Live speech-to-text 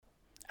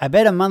I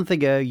bet a month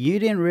ago you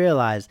didn't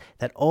realize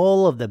that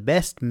all of the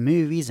best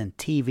movies and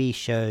TV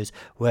shows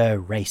were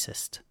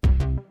racist.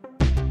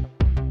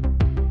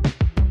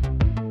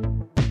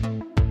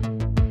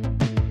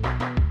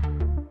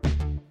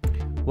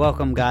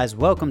 Welcome guys,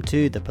 welcome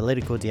to the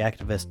Political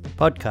Deactivist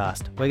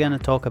podcast. We're going to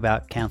talk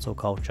about cancel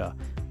culture.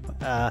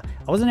 I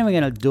wasn't even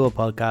going to do a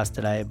podcast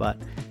today, but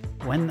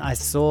when I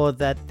saw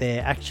that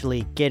they're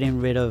actually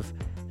getting rid of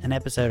an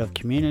episode of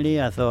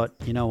Community, I thought,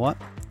 you know what,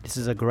 this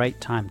is a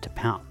great time to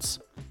pounce.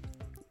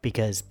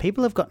 Because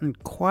people have gotten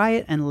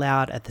quiet and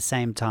loud at the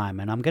same time,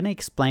 and I'm going to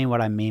explain what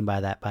I mean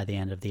by that by the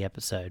end of the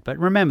episode. But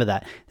remember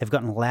that, they've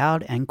gotten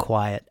loud and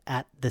quiet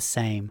at the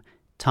same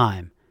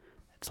time.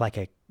 It's like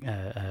a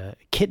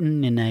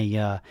kitten in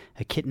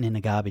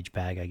a garbage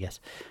bag, I guess.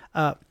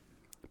 But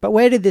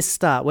where did this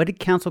start? Where did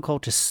cancel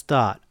culture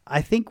start?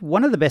 I think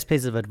one of the best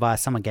pieces of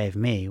advice someone gave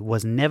me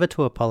was never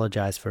to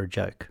apologize for a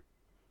joke.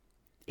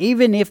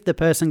 Even if the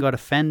person got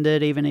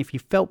offended, even if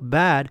you felt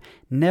bad,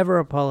 never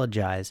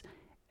apologize.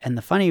 And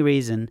the funny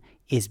reason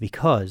is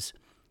because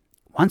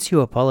once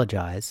you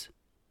apologize,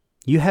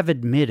 you have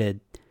admitted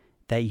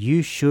that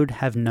you should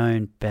have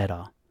known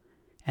better.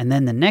 And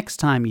then the next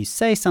time you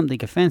say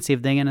something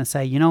offensive, they're going to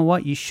say, you know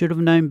what, you should have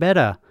known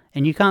better.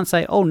 And you can't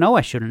say, oh, no,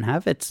 I shouldn't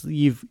have.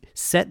 You've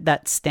set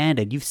that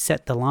standard. You've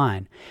set the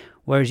line.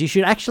 Whereas you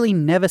should actually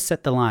never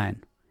set the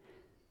line.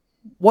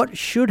 What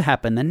should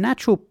happen, the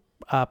natural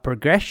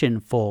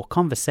progression for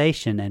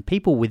conversation and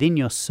people within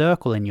your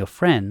circle and your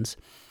friends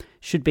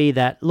should be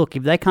that, look,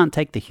 if they can't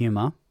take the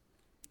humor,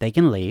 they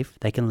can leave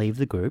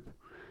the group,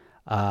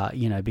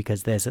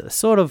 because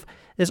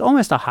there's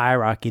almost a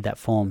hierarchy that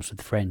forms with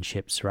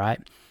friendships,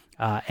 right?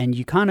 And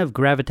you kind of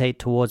gravitate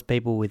towards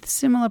people with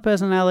similar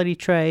personality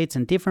traits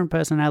and different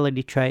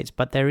personality traits,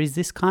 but there is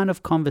this kind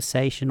of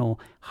conversational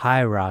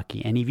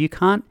hierarchy. And if you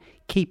can't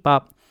keep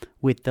up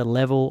with the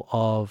level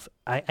of,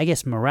 I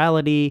guess,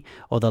 morality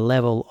or the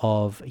level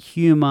of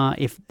humor,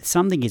 if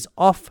something is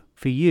off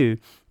for you,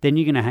 then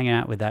you're going to hang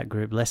out with that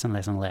group less and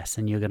less and less,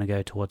 and you're going to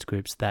go towards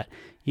groups that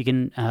you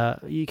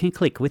can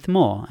click with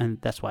more, and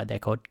that's why they're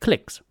called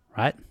cliques,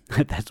 right?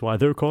 That's why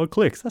they're called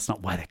cliques. That's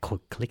not why they're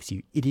called cliques,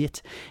 you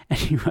idiot.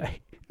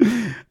 Anyway,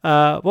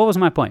 what was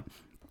my point?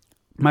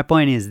 My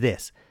point is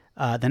this.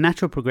 The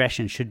natural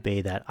progression should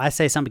be that I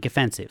say something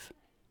offensive.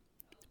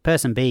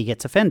 Person B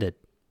gets offended.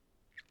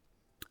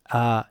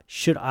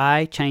 Should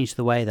I change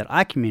the way that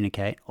I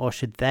communicate, or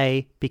should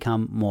they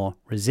become more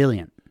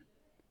resilient?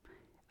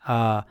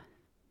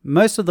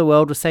 Most of the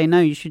world will say,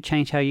 no, you should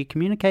change how you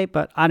communicate,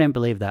 but I don't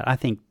believe that. I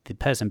think the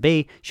person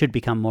B should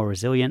become more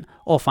resilient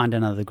or find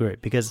another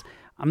group, because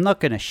I'm not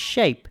going to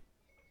shape.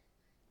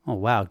 Oh,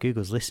 wow,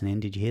 Google's listening.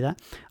 Did you hear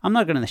that? I'm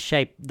not going to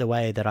shape the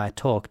way that I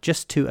talk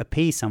just to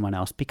appease someone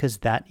else, because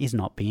that is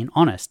not being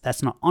honest.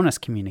 That's not honest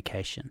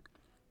communication.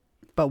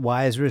 But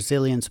why is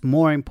resilience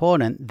more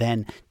important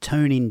than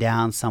toning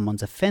down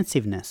someone's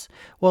offensiveness?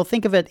 Well,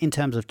 think of it in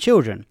terms of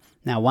children.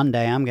 Now, one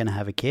day I'm going to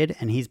have a kid,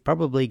 and he's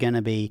probably going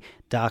to be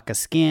darker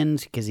skinned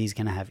because he's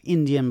going to have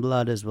Indian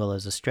blood as well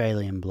as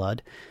Australian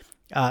blood.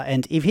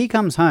 And if he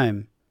comes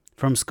home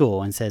from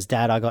school and says,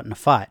 Dad, I got in a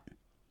fight.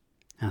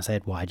 And I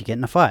said, why'd you get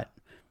in a fight?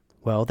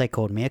 Well, they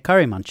called me a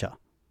curry muncher.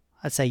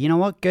 I'd say, you know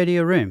what? Go to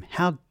your room.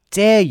 How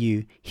dare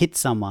you hit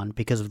someone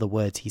because of the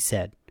words he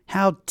said?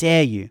 How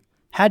dare you?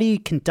 How do you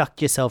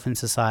conduct yourself in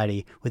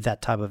society with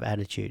that type of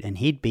attitude? And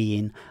he'd be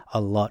in a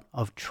lot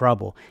of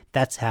trouble.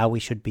 That's how we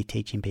should be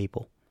teaching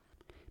people.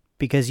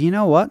 Because you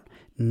know what?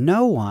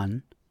 No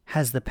one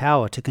has the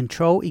power to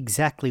control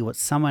exactly what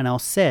someone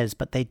else says,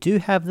 but they do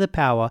have the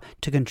power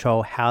to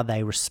control how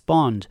they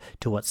respond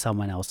to what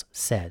someone else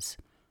says.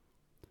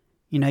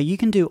 You know, you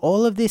can do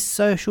all of this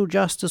social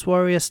justice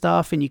warrior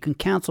stuff, and you can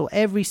cancel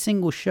every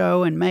single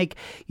show and make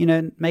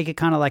it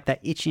kind of like that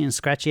Itchy and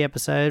Scratchy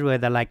episode where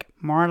they're like,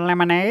 more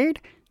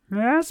lemonade?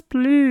 Yes,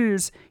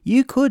 please.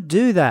 You could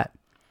do that.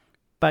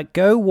 But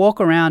go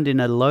walk around in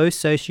a low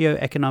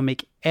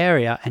socioeconomic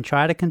area and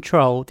try to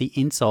control the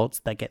insults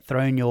that get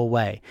thrown your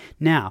way.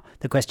 Now,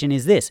 the question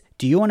is this.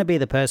 Do you want to be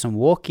the person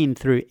walking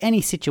through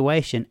any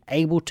situation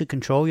able to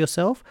control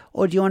yourself?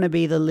 Or do you want to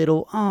be the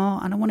little,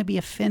 I don't want to be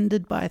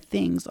offended by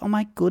things. Oh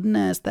my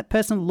goodness, that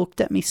person looked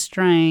at me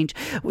strange.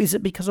 Is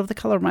it because of the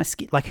color of my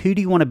skin? Like, who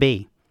do you want to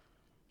be?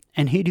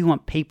 And who do you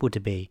want people to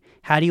be?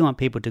 How do you want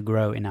people to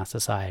grow in our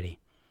society?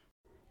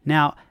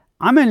 Now,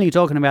 I'm only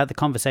talking about the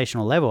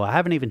conversational level. I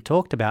haven't even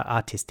talked about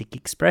artistic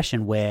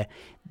expression, where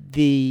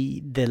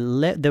the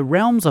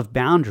realms of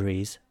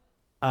boundaries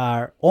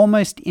are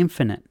almost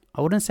infinite.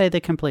 I wouldn't say they're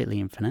completely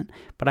infinite,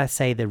 but I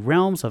say the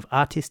realms of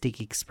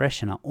artistic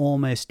expression are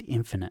almost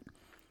infinite.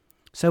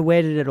 So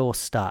where did it all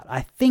start?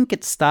 I think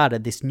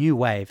this new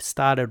wave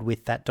started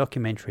with that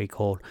documentary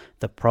called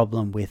The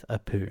Problem with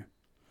Apu.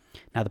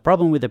 Now, The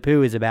Problem with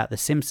Apu is about the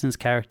Simpsons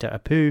character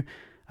Apu,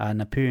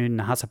 Napu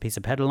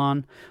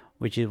Nahasapisapetalon,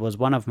 which was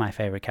one of my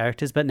favorite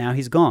characters, but now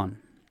he's gone.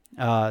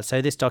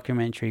 So this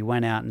documentary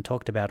went out and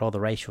talked about all the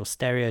racial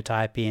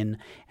stereotyping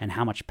and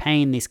how much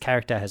pain this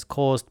character has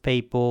caused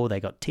people. They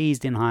got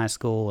teased in high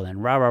school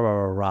and rah, rah, rah,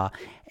 rah, rah.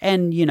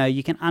 And,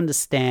 you can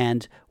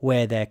understand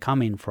where they're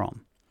coming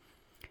from.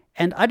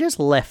 And I just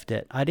left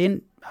it. I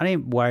didn't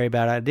worry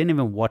about it. I didn't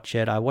even watch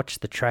it. I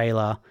watched the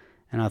trailer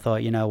and I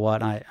thought, you know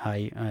what?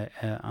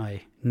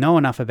 I know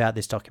enough about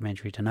this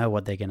documentary to know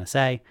what they're going to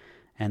say,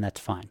 and that's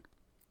fine.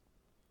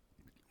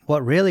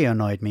 What really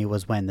annoyed me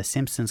was when The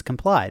Simpsons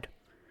complied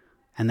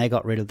and they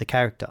got rid of the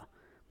character.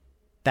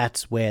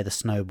 That's where the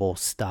snowball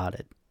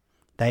started.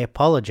 They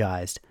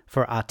apologized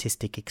for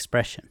artistic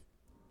expression.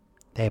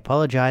 They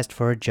apologized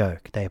for a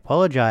joke. They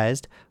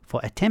apologized for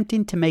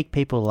attempting to make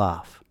people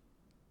laugh.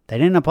 They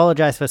didn't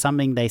apologize for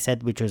something they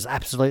said which was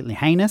absolutely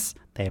heinous.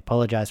 They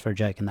apologized for a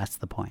joke, and that's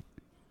the point.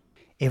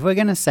 If we're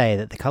going to say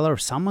that the color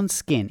of someone's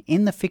skin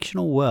in the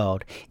fictional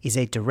world is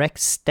a direct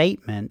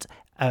statement,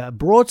 a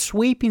broad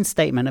sweeping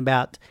statement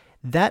about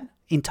that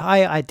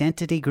entire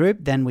identity group,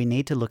 then we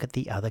need to look at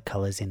the other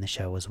colors in the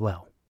show as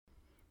well.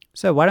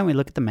 So why don't we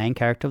look at the main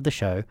character of the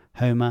show,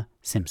 Homer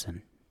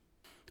Simpson?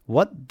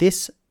 What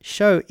this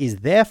show is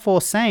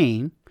therefore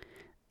saying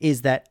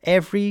is that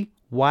every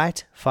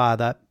white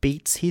father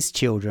beats his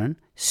children,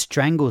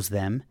 strangles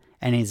them,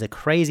 and is a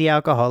crazy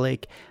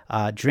alcoholic,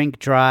 drink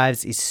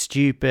drives, is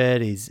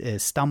stupid,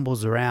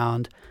 stumbles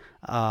around,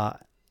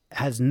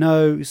 has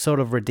no sort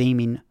of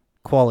redeeming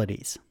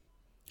qualities.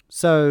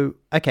 So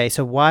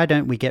why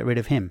don't we get rid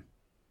of him?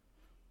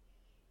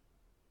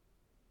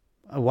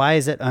 Why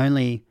is it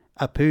only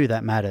Apu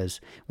that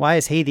matters? Why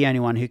is he the only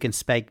one who can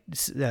speak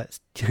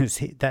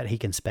that he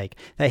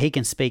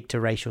can speak to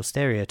racial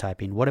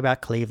stereotyping? What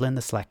about Cleveland,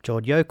 the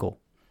slack-jawed yokel?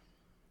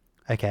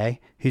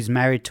 Who's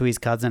married to his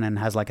cousin and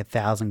has like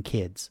 1,000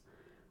 kids?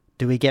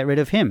 Do we get rid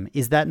of him?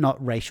 Is that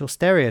not racial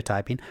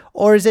stereotyping?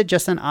 Or is it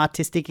just an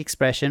artistic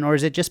expression? Or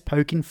is it just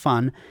poking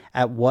fun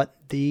at what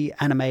the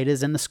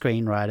animators and the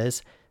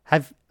screenwriters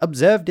have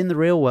observed in the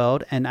real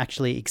world and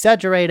actually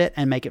exaggerate it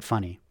and make it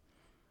funny?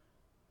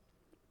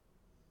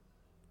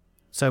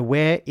 So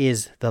where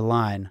is the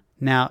line?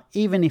 Now,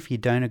 even if you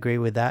don't agree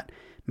with that,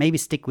 maybe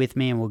stick with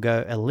me and we'll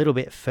go a little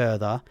bit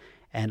further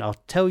and I'll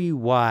tell you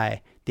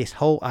why this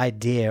whole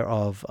idea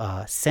of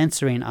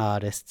censoring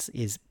artists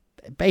is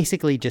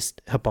basically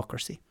just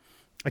hypocrisy.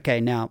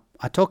 Now,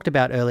 I talked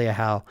about earlier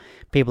how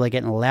people are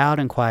getting loud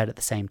and quiet at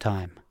the same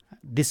time.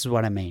 This is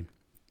what I mean.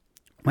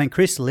 When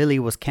Chris Lilly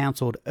was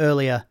cancelled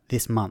earlier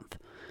this month,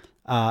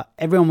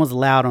 everyone was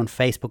loud on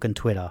Facebook and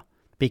Twitter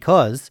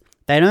because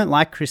they don't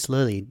like Chris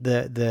Lilly.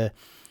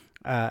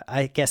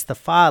 I guess the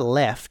far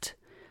left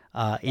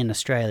in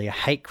Australia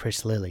hate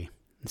Chris Lilly.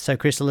 So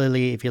Chris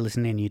Lilly, if you're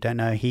listening and you don't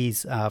know,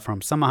 he's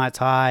from Summer Heights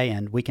High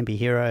and We Can Be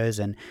Heroes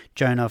and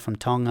Jonah from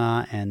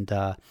Tonga and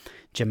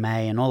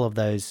Jamae and all of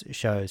those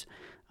shows.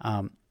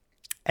 And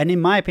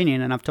in my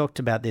opinion, and I've talked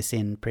about this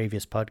in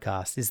previous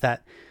podcasts, is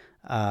that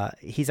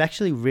he's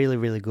actually really,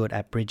 really good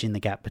at bridging the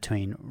gap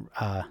between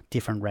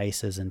different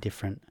races and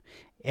different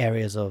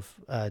areas of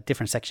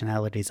different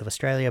sectionalities of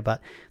Australia.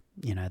 But,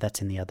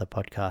 that's in the other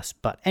podcast.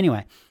 But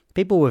anyway,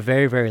 people were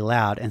very, very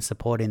loud and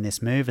supporting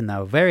this move, and they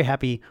were very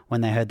happy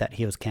when they heard that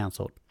he was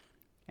cancelled.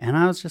 And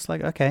I was just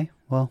like, okay,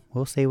 well,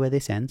 we'll see where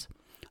this ends.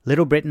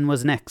 Little Britain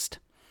was next.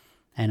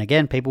 And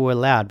again, people were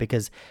loud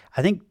because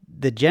I think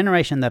the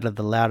generation that are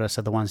the loudest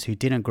are the ones who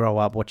didn't grow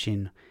up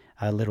watching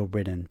Little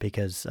Britain,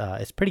 because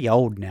it's pretty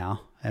old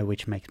now,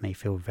 which makes me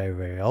feel very,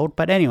 very old.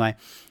 But anyway,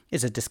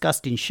 it's a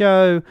disgusting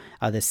show.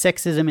 There's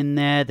sexism in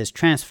there. There's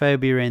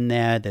transphobia in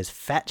there. There's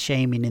fat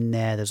shaming in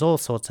there. There's all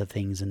sorts of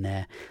things in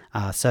there.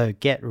 So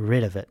get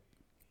rid of it.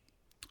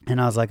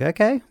 And I was like,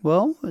 okay,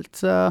 well,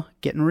 it's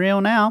getting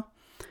real now.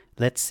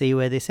 Let's see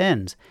where this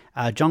ends.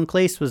 John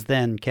Cleese was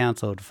then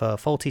cancelled for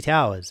Fawlty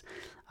Towers.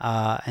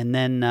 And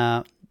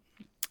then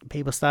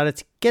people started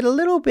to get a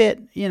little bit,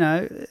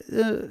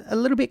 a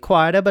little bit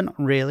quieter, but not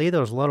really.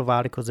 There was a lot of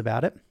articles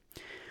about it.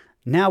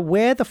 Now,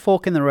 where the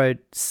fork in the road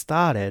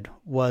started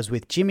was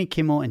with Jimmy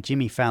Kimmel and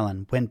Jimmy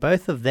Fallon, when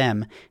both of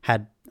them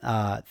had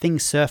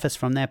things surface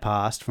from their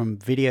past, from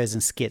videos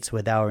and skits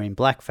where they were in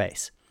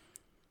blackface.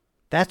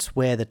 That's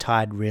where the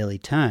tide really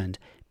turned.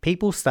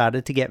 People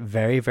started to get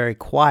very, very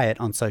quiet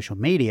on social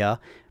media,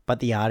 but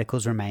the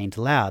articles remained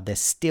loud. There's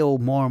still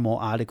more and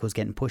more articles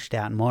getting pushed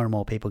out and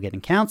more people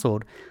getting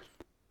cancelled,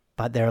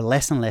 but there are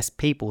less and less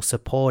people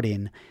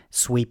supporting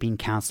sweeping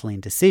counselling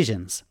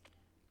decisions.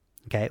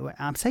 Okay,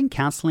 I'm saying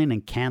counselling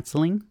and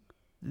cancelling.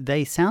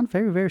 They sound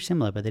very, very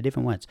similar, but they're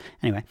different words.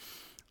 Anyway,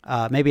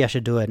 maybe I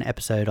should do an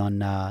episode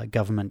on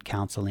government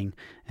counselling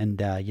and,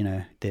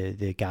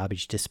 the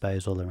garbage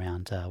disposal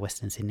around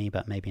Western Sydney,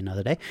 but maybe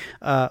another day.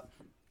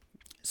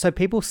 So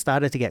people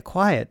started to get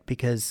quiet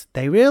because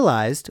they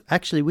realised,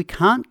 actually, we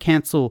can't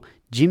cancel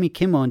Jimmy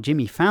Kimmel and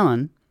Jimmy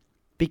Fallon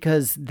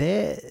because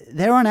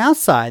they're on our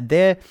side.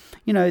 They're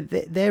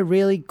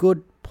really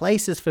good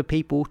places for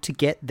people to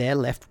get their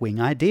left-wing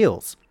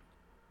ideals,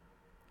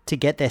 to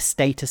get their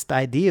statist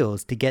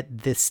ideals, to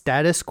get the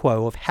status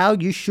quo of how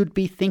you should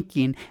be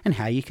thinking and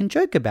how you can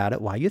joke about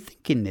it while you're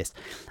thinking this.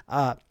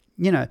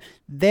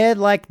 they're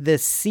like the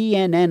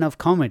CNN of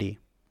comedy.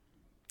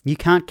 You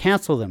can't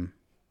cancel them.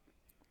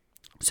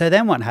 So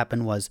then what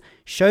happened was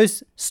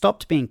shows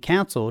stopped being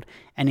cancelled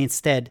and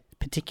instead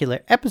particular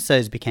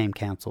episodes became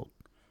cancelled.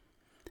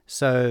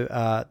 So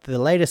the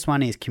latest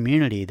one is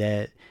Community.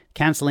 They're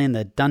cancelling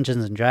the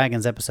Dungeons and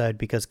Dragons episode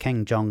because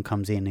King Jong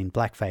comes in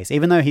blackface,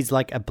 even though he's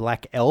like a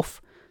black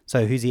elf.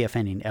 So who's he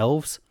offending?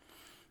 Elves?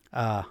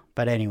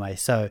 But anyway,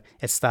 so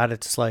it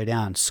started to slow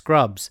down.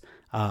 Scrubs.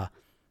 So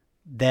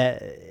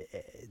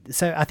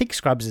I think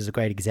Scrubs is a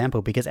great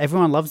example because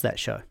everyone loves that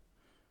show.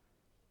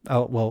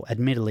 Oh, well,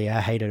 admittedly,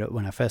 I hated it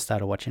when I first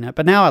started watching it,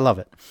 but now I love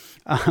it.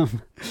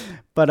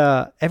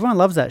 But everyone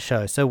loves that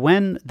show. So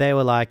when they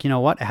were like, you know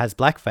what, it has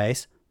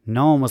blackface,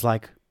 no one was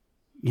like,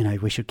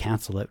 we should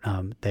cancel it.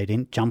 They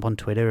didn't jump on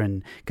Twitter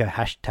and go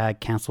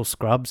 #cancel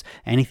Scrubs,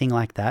 anything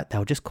like that. They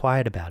were just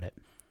quiet about it.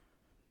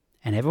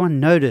 And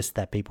everyone noticed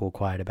that people were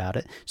quiet about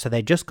it, so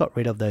they just got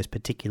rid of those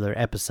particular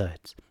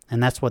episodes.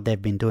 And that's what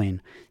they've been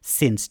doing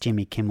since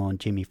Jimmy Kimmel and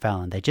Jimmy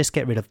Fallon. They just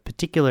get rid of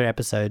particular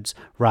episodes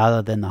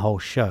rather than the whole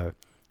show.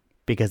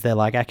 Because they're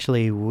like,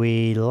 actually,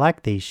 we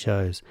like these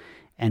shows.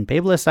 And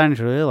people are starting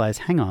to realize,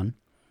 hang on,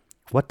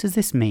 what does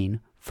this mean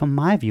for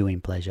my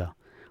viewing pleasure?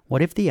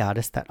 What if the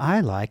artist that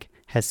I like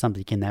has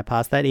something in their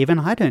past that even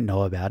I don't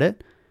know about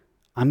it?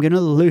 I'm going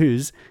to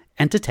lose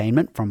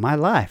entertainment from my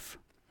life.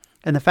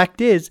 And the fact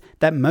is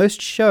that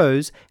most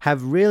shows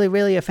have really,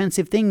 really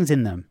offensive things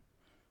in them.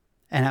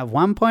 And at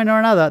one point or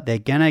another, they're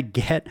going to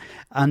get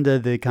under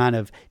the kind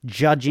of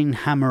judging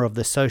hammer of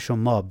the social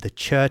mob, the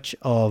church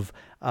of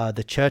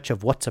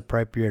what's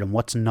appropriate and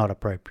what's not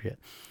appropriate.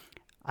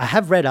 I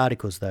have read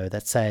articles, though,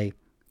 that say,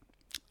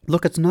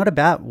 look, it's not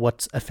about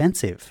what's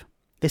offensive.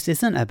 This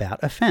isn't about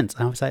offense.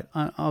 And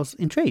I was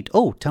intrigued.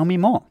 Oh, tell me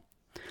more.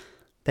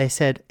 They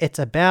said it's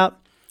about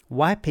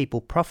white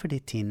people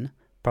profiting.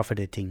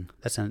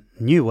 That's a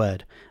new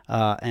word.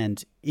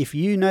 And if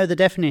you know the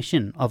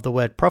definition of the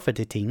word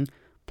profiting,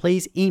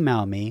 please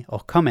email me or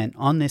comment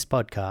on this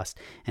podcast.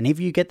 And if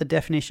you get the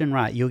definition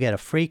right, you'll get a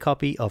free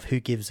copy of Who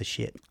Gives a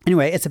Shit.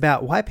 Anyway, it's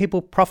about white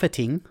people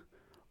profiting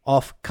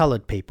off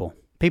colored people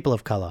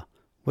of color.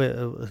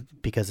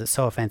 Because it's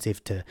so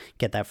offensive to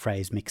get that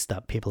phrase mixed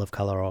up, people of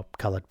color or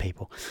colored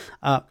people.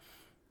 And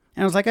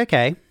I was like,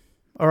 okay,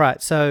 all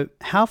right, so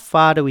how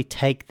far do we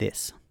take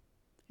this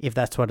if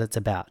that's what it's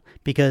about?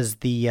 Because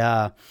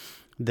the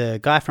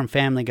guy from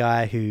Family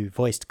Guy who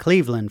voiced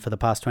Cleveland for the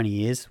past 20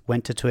 years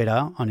went to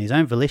Twitter on his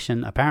own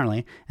volition,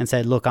 apparently, and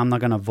said, look, I'm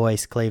not going to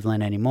voice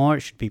Cleveland anymore.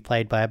 It should be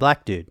played by a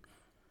black dude.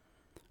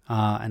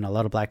 And a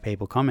lot of black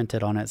people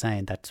commented on it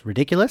saying that's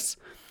ridiculous.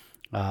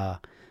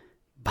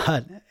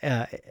 But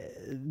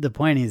the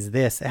point is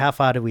this, how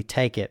far do we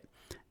take it?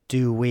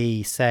 Do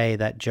we say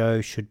that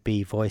Joe should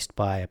be voiced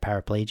by a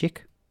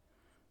paraplegic?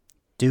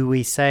 Do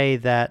we say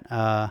that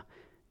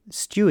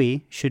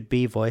Stewie should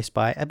be voiced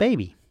by a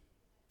baby?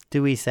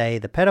 Do we say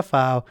the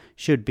pedophile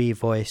should be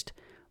voiced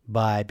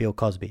by Bill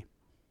Cosby?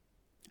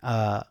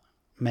 Bill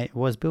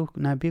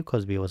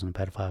Cosby wasn't a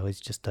pedophile. He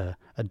was just a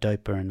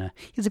doper and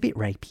he was a bit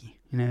rapey.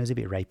 He was a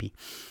bit rapey.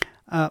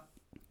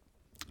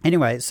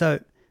 Anyway,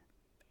 so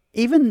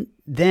even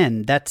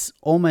then, that's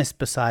almost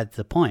besides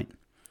the point.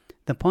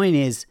 The point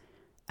is,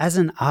 as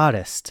an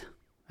artist,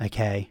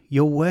 okay,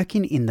 you're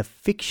working in the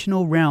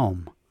fictional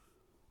realm.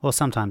 Well,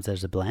 sometimes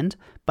there's a blend,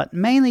 but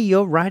mainly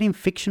you're writing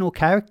fictional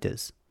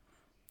characters.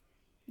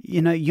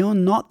 You're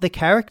not the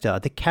character.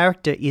 The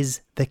character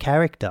is the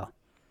character.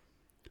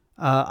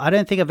 I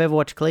don't think I've ever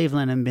watched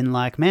Cleveland and been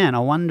like, man, I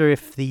wonder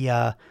if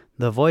the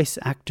voice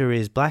actor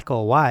is black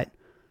or white.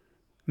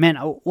 Man,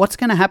 what's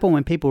going to happen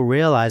when people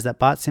realize that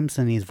Bart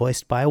Simpson is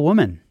voiced by a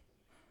woman?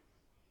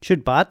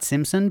 Should Bart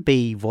Simpson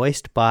be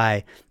voiced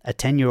by a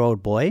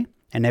 10-year-old boy,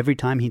 and every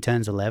time he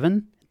turns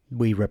 11,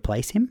 we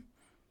replace him?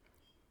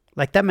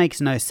 Like, that makes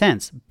no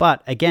sense.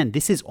 But again,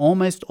 this is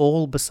almost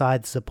all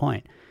besides the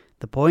point.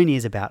 The point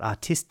is about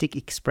artistic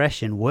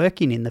expression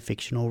working in the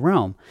fictional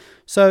realm.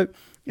 So,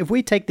 if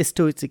we take this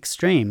to its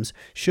extremes,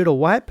 should a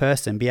white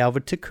person be able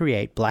to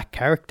create black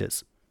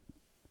characters?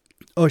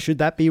 Or should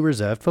that be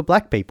reserved for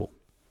black people?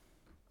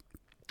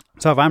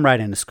 So if I'm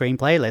writing a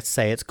screenplay, let's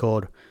say it's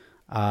called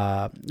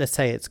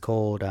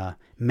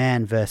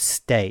Man vs.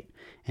 State,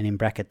 and in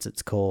brackets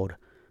it's called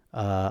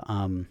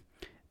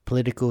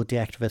Political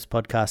Deactivist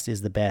Podcast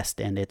is the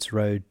best, and its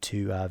road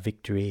to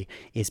victory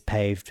is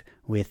paved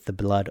with the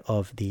blood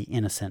of the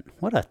innocent.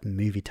 What a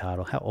movie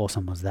title. How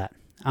awesome was that?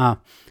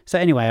 So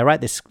anyway, I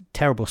write this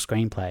terrible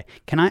screenplay.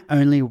 Can I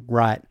only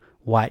write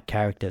white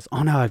characters?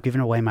 Oh no, I've given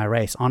away my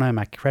race. Oh no,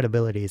 my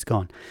credibility is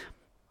gone.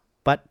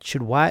 But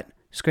should white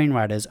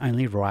screenwriters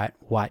only write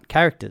white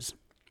characters?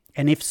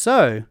 And if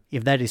so,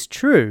 if that is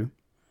true,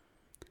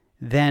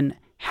 then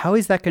how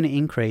is that going to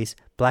increase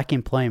black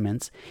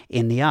employments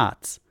in the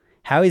arts?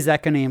 How is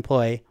that going to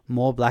employ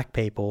more black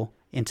people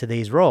into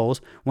these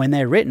roles when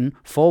they're written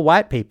for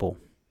white people?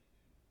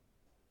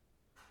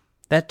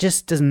 That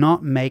just does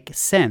not make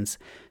sense.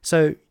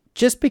 So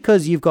just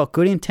because you've got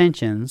good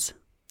intentions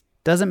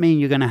doesn't mean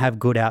you're going to have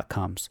good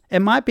outcomes. It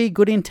might be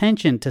good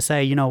intention to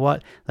say, you know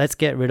what, let's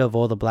get rid of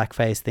all the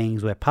blackface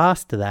things. We're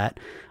past that.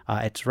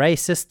 It's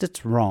racist.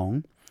 It's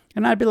wrong.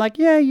 And I'd be like,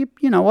 yeah, you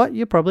know what,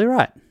 you're probably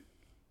right.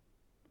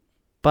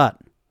 But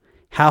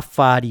how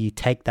far do you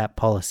take that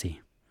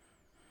policy?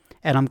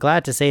 And I'm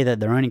glad to see that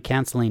they're only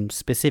cancelling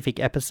specific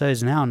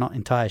episodes now, not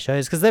entire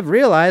shows, because they've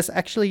realised,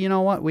 actually, you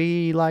know what,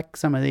 we like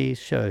some of these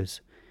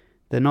shows.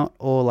 They're not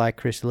all like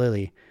Chris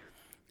Lilly.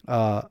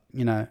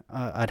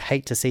 I'd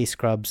hate to see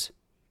Scrubs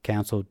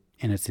cancelled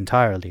in its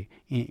entirety.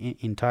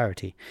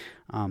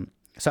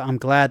 So I'm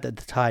glad that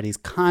the tide is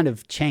kind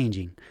of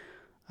changing.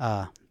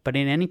 But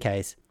in any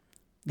case,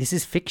 this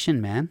is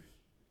fiction, man.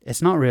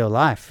 It's not real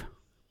life.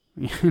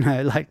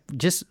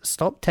 Just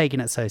stop taking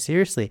it so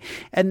seriously.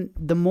 And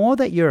the more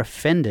that you're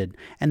offended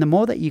and the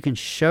more that you can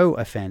show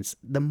offense,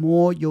 the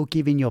more you're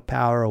giving your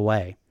power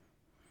away.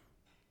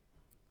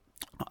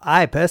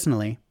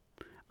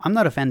 I'm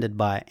not offended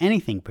by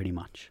anything pretty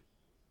much.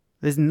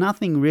 There's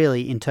nothing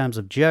really in terms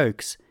of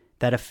jokes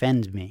that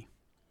offend me.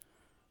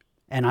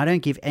 And I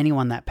don't give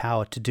anyone that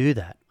power to do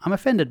that. I'm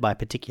offended by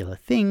particular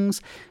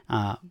things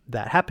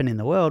that happen in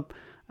the world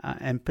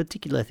and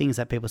particular things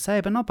that people say,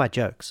 but not by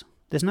jokes.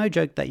 There's no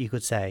joke that you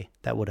could say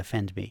that would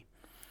offend me.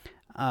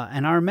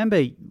 And I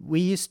remember we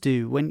used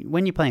to,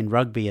 when you're playing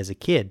rugby as a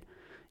kid,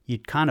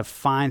 you'd kind of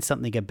find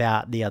something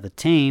about the other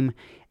team,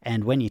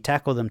 and when you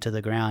tackle them to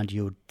the ground,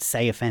 you'd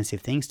say offensive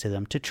things to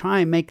them to try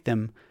and make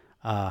them,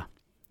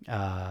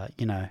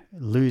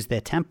 lose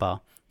their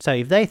temper. So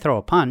if they throw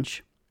a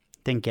punch,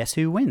 then guess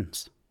who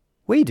wins?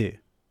 We do.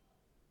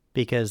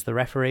 Because the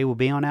referee will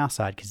be on our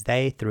side because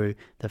they threw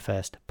the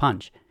first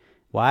punch.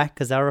 Why?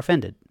 Because they were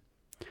offended.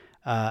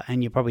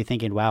 And you're probably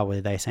thinking, wow,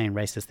 were they saying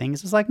racist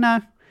things? It's like, no,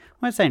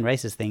 we weren't saying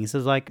racist things.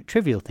 It's like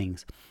trivial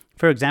things.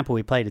 For example,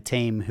 we played a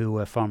team who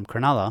were from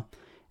Cronulla,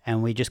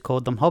 and we just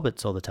called them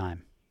hobbits all the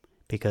time.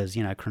 Because,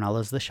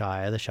 Cronulla's the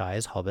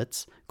Shire's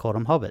hobbits, called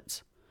them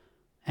hobbits.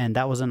 And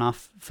that was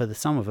enough for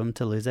some of them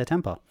to lose their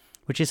temper,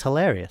 which is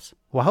hilarious.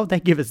 Why would they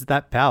give us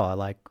that power?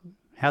 Like,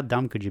 how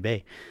dumb could you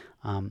be?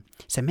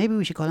 So maybe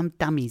we should call them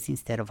dummies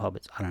instead of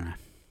hobbits. I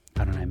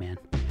don't know, man.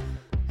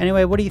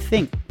 Anyway, what do you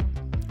think?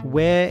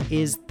 Where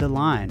is the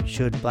line?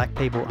 Should black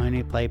people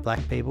only play black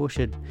people?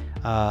 Should,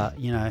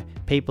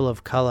 people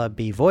of color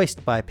be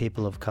voiced by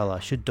people of color?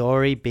 Should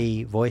Dory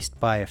be voiced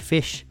by a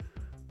fish?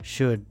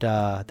 Should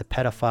the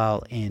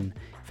pedophile in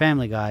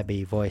Family Guy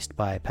be voiced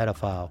by a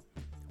pedophile?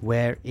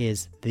 Where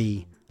is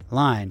the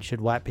line?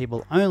 Should white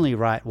people only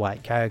write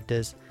white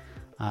characters?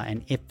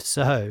 And if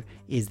so,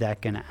 is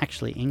that going to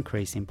actually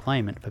increase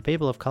employment for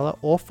people of color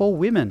or for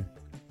women?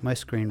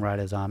 Most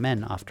screenwriters are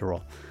men, after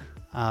all.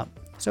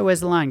 So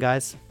where's the line,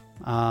 guys?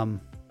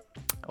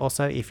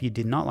 Also, if you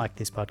did not like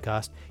this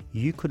podcast,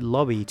 you could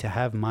lobby to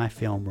have my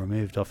film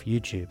removed off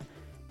YouTube.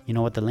 You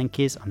know what the link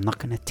is? I'm not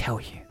going to tell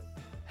you.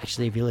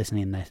 Actually, if you're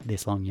listening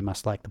this long, you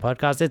must like the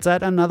podcast. It's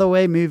at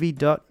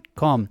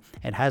anotherwaymovie.com.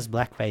 It has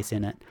blackface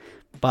in it,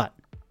 but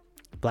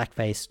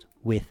blackface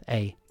with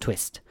a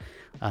twist.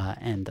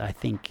 And I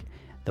think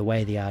the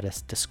way the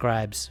artist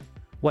describes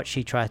what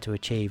she tried to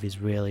achieve is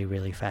really,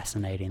 really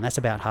fascinating. That's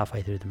about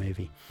halfway through the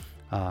movie.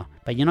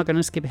 But you're not going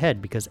to skip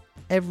ahead because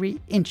every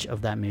inch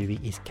of that movie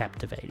is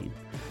captivating.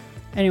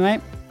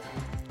 Anyway,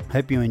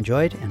 hope you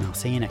enjoyed, and I'll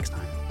see you next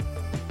time.